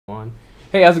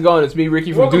Hey, how's it going? It's me,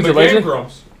 Ricky from Dudes of Legend.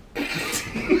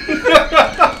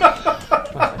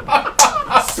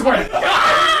 Swear to God.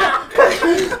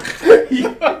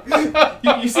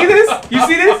 You see this? You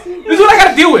see this? This is what I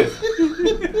gotta deal with.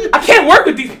 I can't work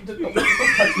with these.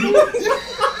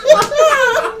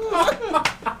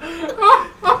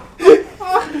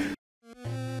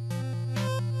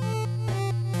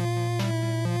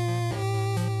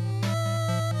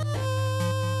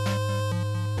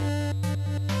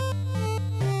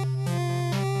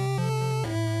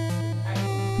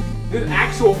 This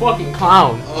actual fucking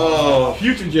clown. Oh,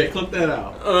 Future J, clip that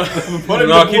out. No,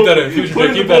 keep that in. Future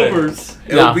J, keep that in.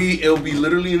 It'll be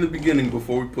literally in the beginning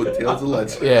before we put Tales of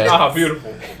Legends. Yeah. Ah,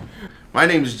 beautiful. My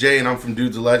name is Jay, and I'm from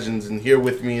Dudes of Legends, and here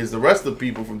with me is the rest of the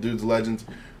people from Dudes of Legends.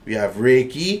 We have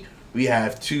Ricky, we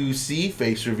have 2C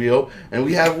face reveal, and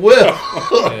we have Will.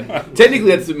 Yeah.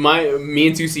 Technically, that's me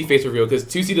and 2C face reveal because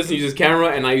 2C doesn't use his camera,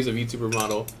 and I use a VTuber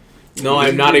model. No,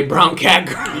 I'm not a brown cat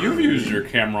girl. You've used your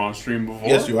camera on stream before.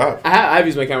 Yes, you have. I've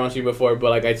used my camera on stream before,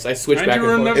 but like I switch back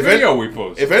and forth. The video we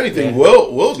post. If anything, yeah.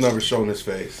 Will's never shown his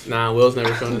face. Nah, Will's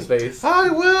never shown his face. Hi,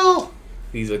 Will.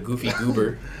 He's a goofy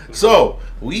goober. So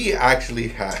we actually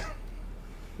had.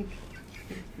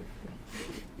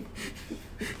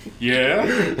 Yeah.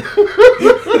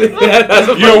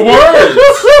 Your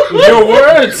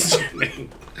words.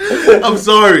 I'm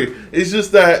sorry. It's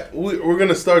just that we're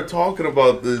gonna start talking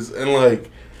about this, and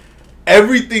like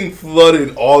everything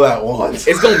flooded all at once.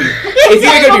 It's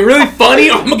either gonna be really funny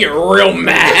or I'm gonna get real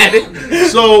mad.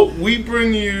 So we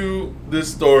bring you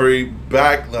this story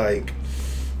back like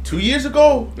 2 years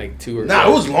ago. Like 2 or Nah,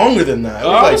 it was longer than that. It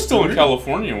was I like was still 3. in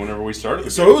California whenever we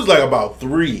started. So it was like about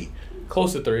 3.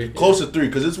 Close to 3. Close to 3,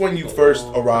 because it's when you first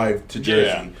arrived to Jersey.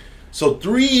 Yeah. So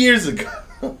 3 years ago,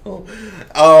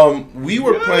 we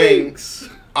were playing.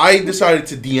 I decided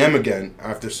to DM again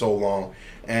after so long,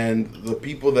 and the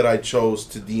people that I chose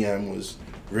to DM was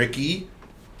Ricky,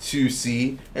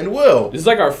 2C, and Will. This is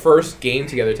like our first game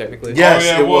together, technically. Yes,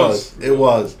 yeah, it was. It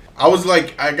was. I was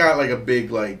like, I got like a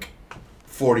big like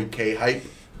 40K hype.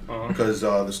 Because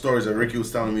the stories that Ricky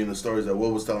was telling me and the stories that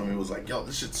Will was telling me was like, yo,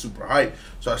 this shit's super hype.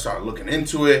 So I started looking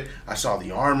into it. I saw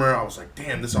the armor. I was like,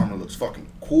 damn, this armor looks fucking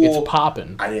cool. It's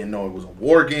popping. I didn't know it was a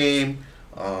war game.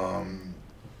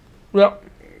 Yep.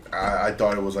 I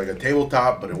thought it was like a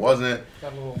tabletop, but it wasn't.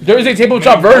 There is a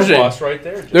tabletop version. Right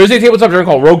there. There is a tabletop version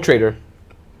called Rogue Trader,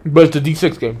 but it's a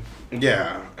D6 game.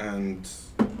 Yeah, and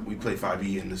we play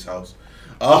 5e in this house.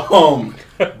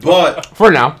 But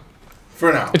for now.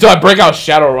 Until I break out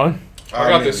Shadowrun. I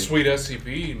got this sweet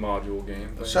SCP module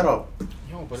game. Shut up.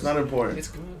 Yo, but it's not important. It's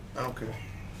good. I don't care.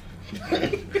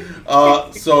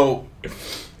 So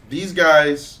these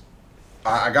guys,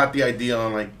 I got the idea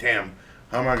on like, damn,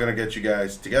 how am I gonna get you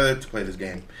guys together to play this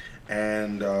game?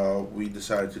 And we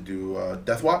decided to do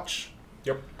Death Watch.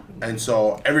 Yep. And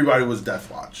so everybody was Death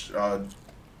Watch,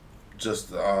 just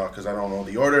because I don't know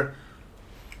the order.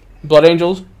 Blood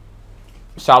Angels,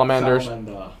 Salamanders,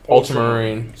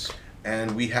 Ultramarines.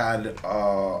 And we had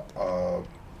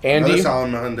Andy. another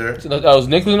Salamander. So that was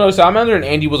Nick was another Salamander, and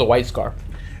Andy was a White Scar.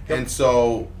 And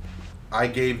so I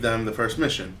gave them the first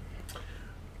mission.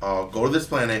 Go to this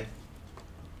planet.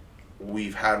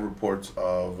 We've had reports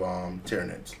of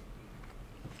Tyranids.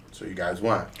 So you guys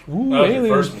went. Ooh, that was aliens.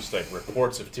 your first mistake.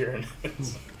 Reports of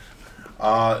Tyranids.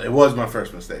 It was my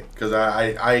first mistake. Because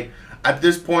I at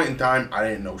this point in time, I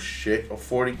didn't know shit of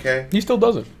 40K. He still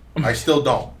doesn't. I still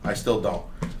don't.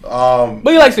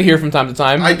 But he likes to hear from time to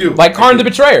time. I do. Like Karn the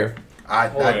Betrayer.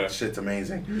 That shit's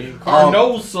amazing.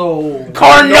 Carnoso,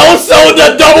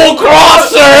 the double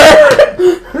crosser!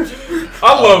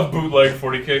 I love bootleg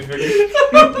 40K figures.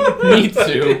 Me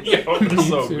too. Yo, they're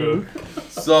so good.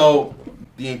 So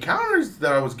the encounters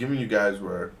that I was giving you guys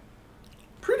were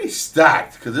pretty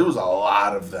stacked because there was a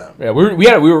lot of them. Yeah, we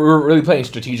were really playing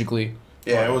strategically.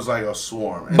 Yeah, it was like a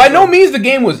swarm. And By no means the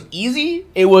game was easy.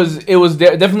 It was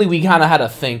definitely we kind of had to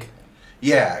think.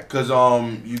 Yeah, because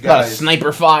you guys. A lot of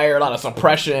sniper fire, a lot of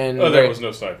suppression. Oh, there was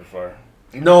no sniper fire.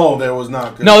 No, there was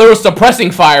not. No, there was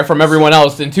suppressing fire from everyone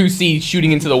else, and 2C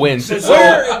shooting into the wind.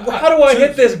 How do I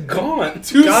hit this gaunt?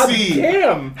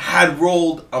 2C had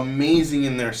rolled amazing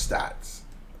in their stats.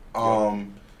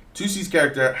 2C's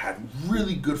character had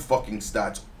really good fucking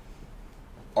stats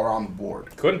around the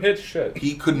board. Couldn't hit shit.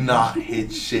 He could not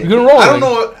hit shit. You couldn't roll. I don't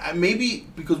know. Maybe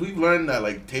because we've learned that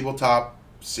like tabletop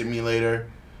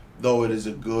simulator, though it is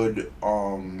a good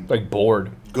like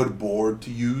board, good board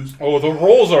to use. Oh, the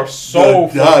rolls are so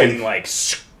fucking like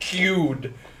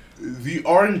skewed. The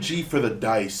RNG for the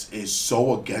dice is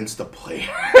so against the player.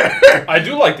 I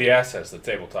do like the assets the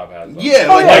tabletop has, though. Yeah,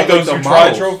 like those the you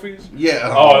try models. trophies.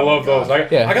 Yeah. Oh, I love those. I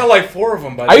got like 4 of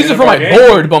them. By I use it for my game.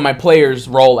 board, but my players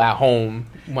roll at home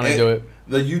when I do it.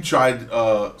 The You Tried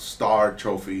Star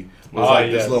Trophy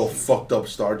was this little fucked up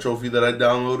star trophy that I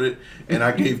downloaded, and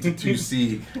I gave to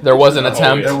 2C. There was an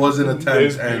attempt. There was an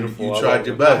attempt, and you tried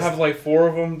your best. I have like 4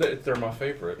 of them. They're my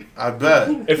favorite. I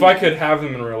bet. If I could have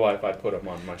them in real life, I'd put them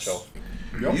on my shelf.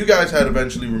 Yep. You guys had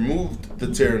eventually removed the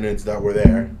Tyranids that were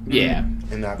there. Yeah.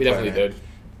 In that we definitely did.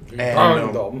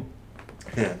 And,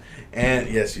 and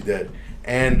yes, you did.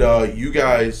 And you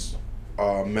guys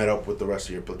met up with the rest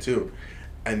of your platoon.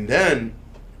 And then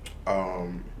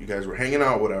you guys were hanging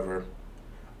out, whatever.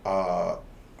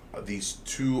 These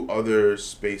 2 other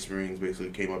Space Marines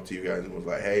basically came up to you guys and was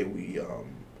like, "Hey,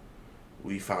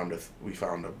 we found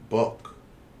a book.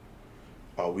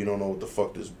 We don't know what the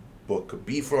fuck this book could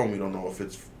be from. We don't know if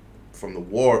it's from the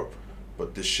warp,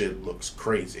 but this shit looks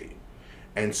crazy."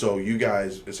 And so you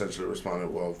guys essentially responded,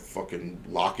 "Well, fucking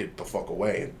lock it the fuck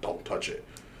away and don't touch it."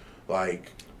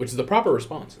 Like, which is the proper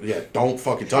response. Yeah, don't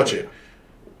fucking touch it.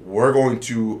 We're going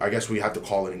to, I guess we have to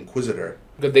call an Inquisitor.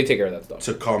 Because they take care of that stuff.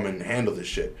 To come and handle this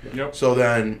shit. Yep. So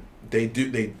then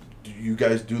you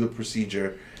guys do the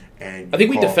procedure, and I think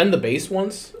we defend the base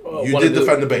once. You did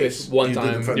defend the base one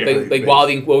time. While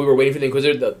we were waiting for the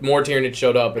Inquisitor, more Tyranids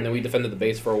showed up, and then we defended the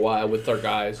base for a while with our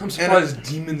guys. I'm surprised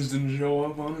demons didn't show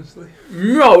up, honestly.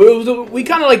 No, we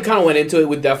kind of went into it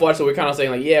with Deathwatch, so we're kind of saying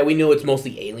like, yeah, we knew it's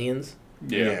mostly aliens.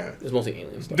 Yeah. It's mostly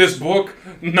alien stuff. This book,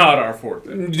 not our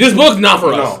forte. This book's not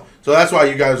for us. No. So that's why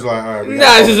you guys are like, all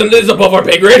right. This is above our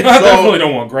pay grade. I definitely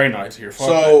don't want Grey Knights here.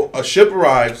 So a ship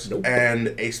arrives,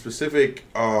 and a specific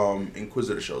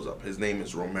Inquisitor shows up. His name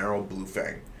is Romero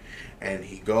Bluefang. And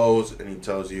he goes and he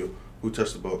tells you who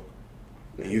touched the book.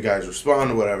 And you guys respond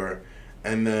or whatever.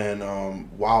 And then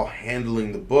while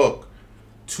handling the book,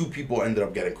 2 people ended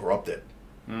up getting corrupted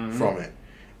from it.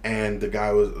 And the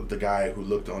guy who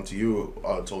looked onto you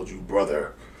told you,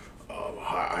 "Brother,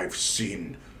 I've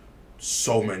seen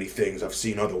so many things. I've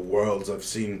seen other worlds. I've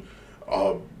seen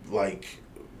like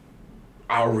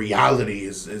our reality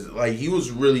is like," he was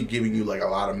really giving you like a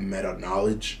lot of meta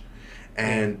knowledge.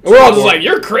 And we're all just like,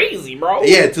 "You're crazy, bro."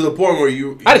 Yeah, to the point where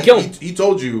I had to kill him. He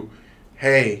told you,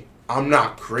 "Hey, I'm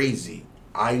not crazy.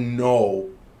 I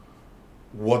know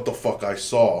what the fuck I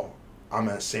saw. I'm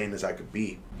as sane as I could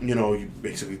be." You know, you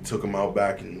basically took him out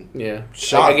back and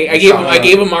shot. I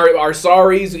gave him our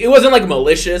sorries. It wasn't like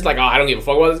malicious, like, "Oh, I don't give a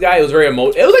fuck about this guy." It was very It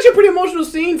was actually a pretty emotional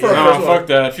scene for. No, fuck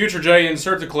that. Future Jay,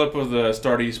 insert the clip of the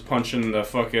Stardies punching the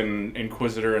fucking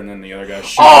Inquisitor and then the other guy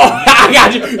shooting. Oh, I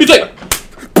got you. He's like.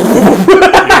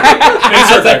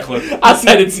 Insert that clip. I'll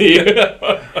send it to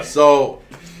you. So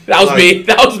that was me.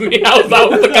 That was me. That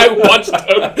was the guy who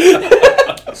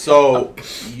punched him. So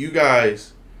you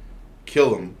guys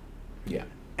kill him. Yeah.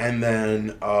 And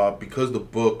then because the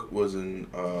book was in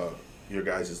your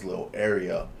guys' little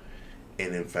area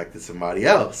and infected somebody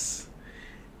else,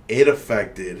 it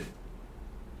affected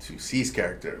 2C's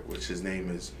character, which his name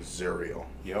is Zuriel.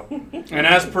 Yep. And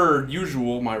as per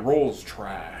usual, my roll's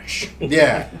trash.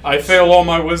 Yeah. I fail all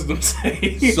my wisdom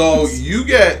saves. So you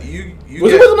get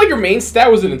was wisdom like your main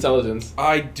stat? Was it intelligence?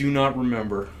 I do not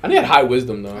rember. I think I had high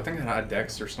wisdom though. I think I had high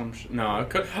dex or some shit. No,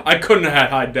 I couldn't have had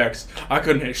high dex. I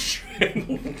couldn't have shit.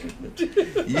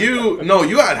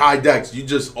 you had high dex. You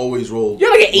just always rolled. You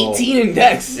had like an 18 in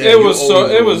dex. Yeah,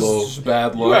 it was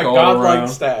bad luck. You had all godlike around.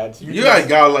 stats. You had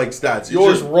godlike stats.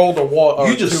 Yours rolled a wall.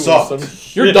 You just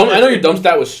sucked. Your dumb. I know your dumb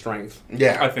stat was strength.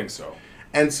 Yeah, I think so.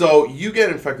 And so you get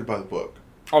infected by the book.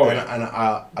 Oh, and, yeah. And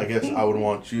I guess I would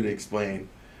want you to explain.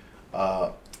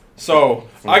 So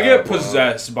I get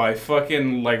possessed by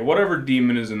fucking like whatever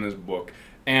demon is in this book,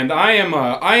 and I am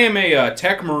a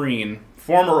tech marine,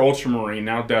 former ultramarine,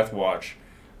 now Death Watch.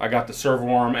 I got the servo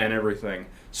arm and everything.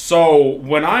 So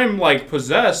when I'm like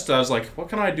possessed, I was like, what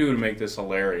can I do to make this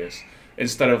hilarious?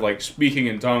 Instead of like speaking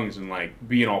in tongues and like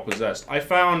being all possessed, I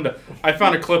found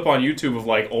a clip on YouTube of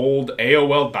like old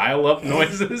AOL dial-up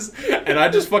noises, and I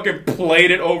just fucking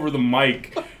played it over the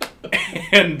mic,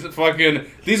 and fucking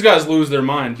these guys lose their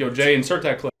mind. Yo, Jay, insert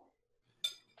that clip.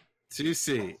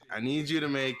 2C, I need you to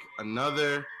make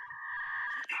another.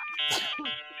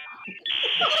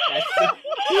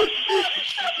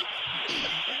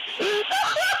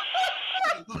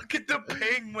 Look at the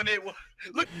ping when it was.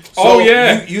 Look. So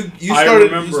yeah, you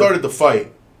started the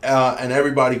fight, and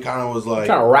everybody kind of was like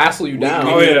trying to wrestle you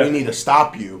down. We need to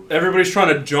stop you. Everybody's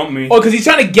trying to jump me. Oh, because he's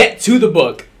trying to get to the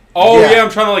book. Oh yeah,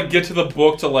 I'm trying to like get to the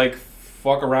book to like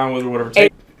fuck around with or whatever.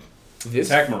 This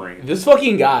Tech marine. This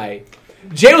fucking guy.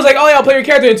 Jay was like, "Oh yeah, I'll play your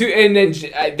character," and then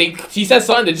she said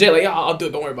something to Jay like, "Yeah, I'll do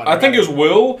it. Don't worry about it." I think it was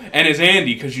Will and his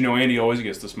Andy, because you know Andy always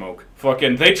gets to smoke.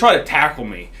 Fucking, they try to tackle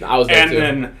me, I was there too.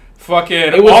 then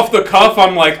fucking off the cuff,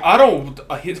 I'm like, I don't.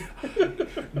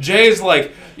 Jay's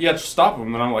like, yeah, just stop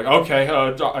him, and I'm like, okay.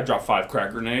 I dropped 5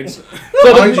 crack grenades.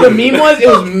 So the meme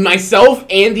was myself,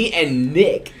 Andy, and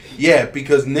Nick. Yeah,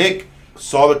 because Nick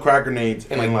saw the crack grenades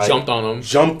and like jumped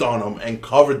on them, and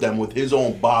covered them with his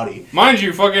own body. Mind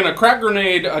you, fucking a crack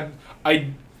grenade.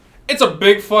 It's a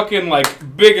big fucking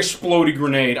big explodey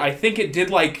grenade. I think it did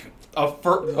like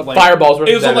fireball's worth.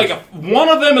 It was like one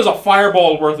of them is a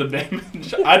fireball worth of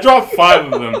damage. I dropped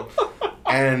 5 of them.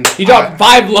 And he dropped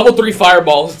 5 level 3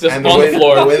 fireballs just on the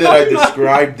floor. The way that I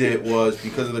described it was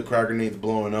because of the crack grenades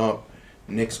blowing up,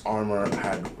 Nick's armor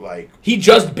had he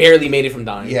just barely made it from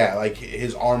dying. Yeah, like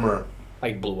his armor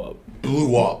blew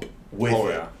up with it.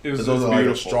 Yeah. It was those are like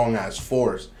a strong ass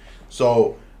force.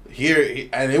 So here,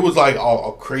 and it was like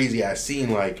a crazy ass scene,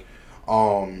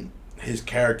 his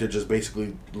character just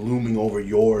basically looming over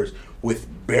yours with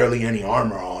barely any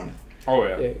armor on. Oh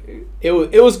yeah.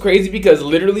 It was crazy because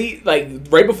literally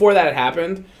right before that had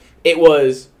happened, it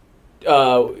was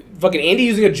fucking Andy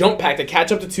using a jump pack to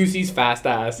catch up to 2C's fast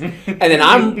ass, and then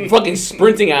I'm fucking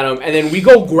sprinting at him, and then we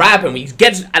go grab him.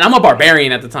 And I'm a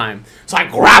barbarian at the time, so I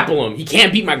grapple him. He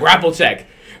can't beat my grapple check.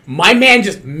 My man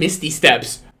just misty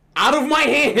steps out of my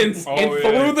hands and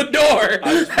through the door,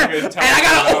 and I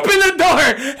gotta open the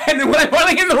door, and then when I'm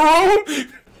running in the room.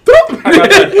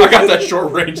 I got that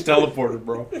short range teleporter,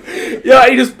 bro. Yeah,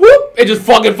 he just whoop, it just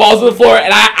fucking falls to the floor,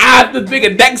 and I have to make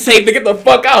a deck save to get the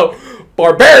fuck out.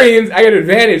 Barbarians, I got an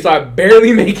advantage, so I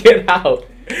barely make it out.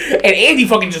 And Andy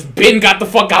fucking just got the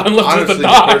fuck out and left us to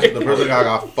die. The person that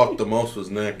got fucked the most was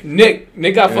Nick.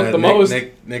 Nick got fucked the most.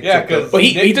 Nick but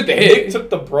he took the hit. Nick took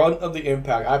the brunt of the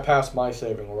impact. I passed my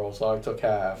saving roll, so I took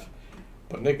half.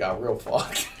 But Nick got real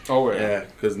fucked. Oh yeah,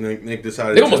 because Nick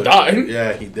decided. Nick almost died.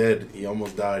 Yeah, he did. He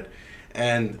almost died,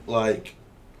 and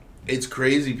it's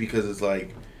crazy because it's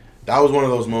that was one of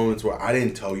those moments where I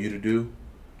didn't tell you to do.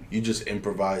 You just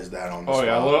improvised that on the spot.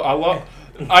 I love.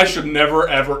 I should never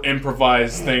ever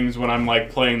improvise things when I'm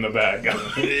playing the bad guy.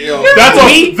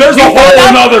 There's a whole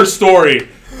another story.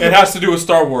 It has to do with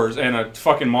Star Wars and a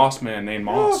fucking Moss man named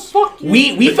Moss.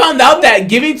 We found out that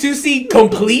giving 2C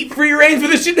complete free reign for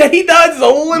the shit that he does is a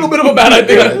little bit of a bad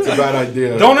idea. Yeah, it's a bad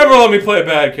idea. Don't ever let me play a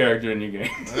bad character in your game.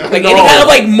 Any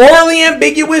kind of morally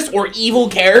ambiguous or evil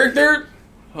character.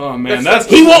 Oh man,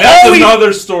 that's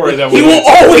another story that he will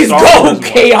always go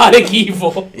chaotic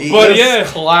evil. But yeah,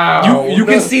 clown. You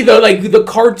can see the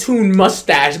cartoon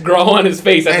mustache grow on his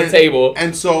face at the table.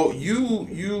 And so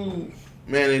you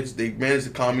managed to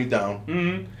calm you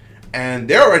down, and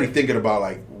they're already thinking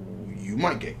about you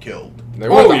might get killed.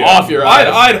 They're off your eyes.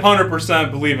 I'd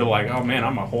 100% believe it. Oh man,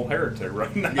 I'm a whole heretic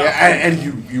right now. Yeah,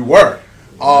 and you were.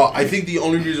 I think the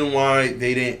only reason why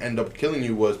they didn't end up killing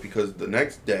you was because the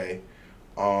next day.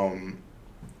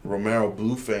 Romero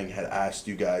Bluefang had asked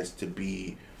you guys to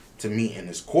meet in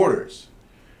his quarters,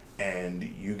 and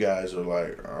you guys are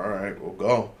like, all right, we'll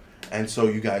go, and so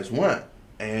you guys went,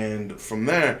 and from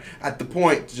there, at the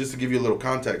point, just to give you a little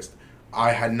context,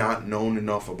 I had not known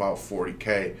enough about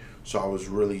 40K, so I was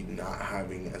really not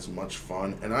having as much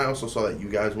fun, and I also saw that you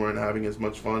guys weren't having as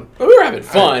much fun. But we were having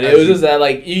fun. It was just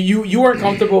that you weren't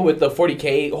comfortable with the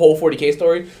whole 40K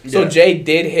story. So Jay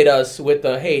did hit us with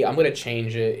the, hey, I'm gonna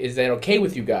change it. Is that okay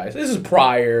with you guys? This is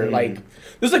prior,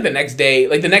 this is the next day,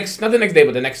 not the next day,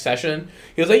 but the next session.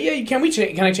 He was like, yeah, can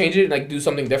I change it and do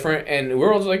something different? And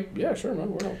we're all just like, yeah, sure, man.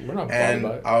 We're not bothered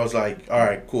about it. I was like, all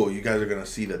right, cool. You guys are gonna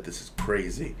see that this is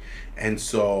crazy. And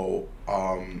so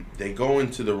they go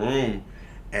into the room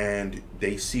and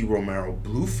they see Romero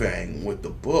Bluefang with the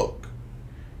book.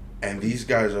 And these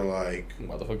guys are like,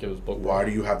 why the fuck give this book? Why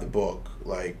do you have the book?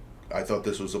 I thought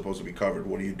this was supposed to be covered.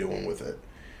 What are you doing with it?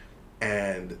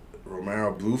 And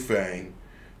Romero Bluefang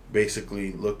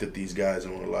basically looked at these guys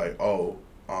and were like, oh,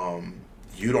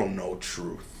 you don't know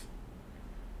truth.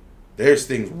 There's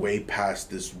things way past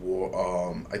this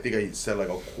war. I think I said a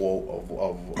quote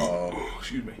of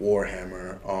excuse me,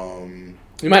 Warhammer.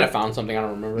 You might have found something, I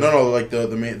don't remember. No,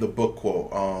 the book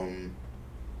quote.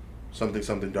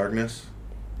 Something darkness.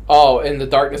 Oh, in the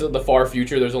darkness of the far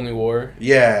future, there's only war.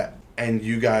 Yeah, and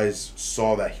you guys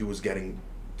saw that he was getting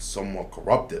somewhat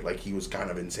corrupted, he was kind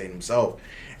of insane himself,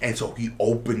 and so he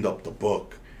opened up the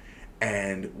book,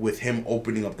 and with him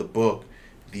opening up the book,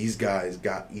 these guys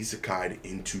got isekai'd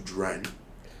into Dren,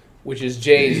 which is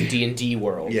Jay's D&D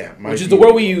world. Yeah, which is the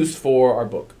world we use for our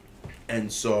book. And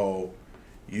so,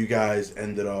 you guys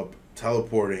ended up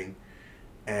teleporting,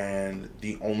 and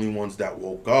the only ones that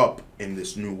woke up in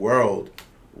this new world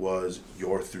was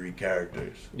your 3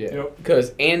 characters. Yeah,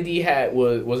 because Andy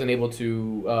wasn't able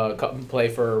to play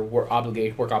for work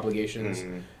obligations,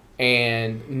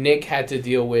 and Nick had to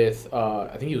deal with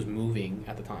I think he was moving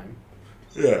at the time.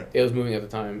 Yeah, it was moving at the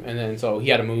time, and then so he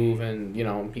had to move, and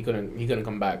he couldn't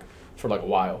come back for like a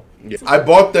while. Yeah. I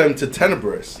bought them to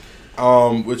Tenebris,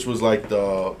 which was like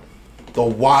the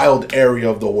wild area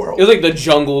of the world. It was like the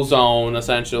jungle zone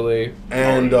essentially,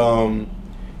 and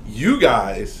you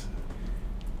guys.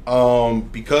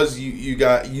 Because you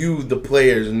the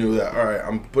players knew that, all right,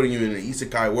 I'm putting you in an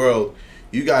isekai world,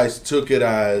 you guys took it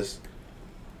as,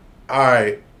 all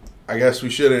right, I guess we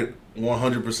shouldn't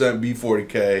 100% be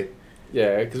 40K.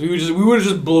 Yeah, because we would have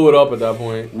just blew it up at that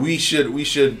point. We should,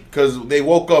 because they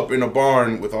woke up in a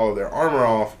barn with all of their armor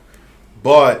off,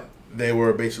 but they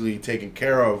were basically taken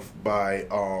care of by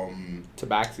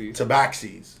Tabaxis.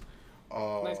 Tabaxis.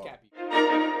 Nice cappy.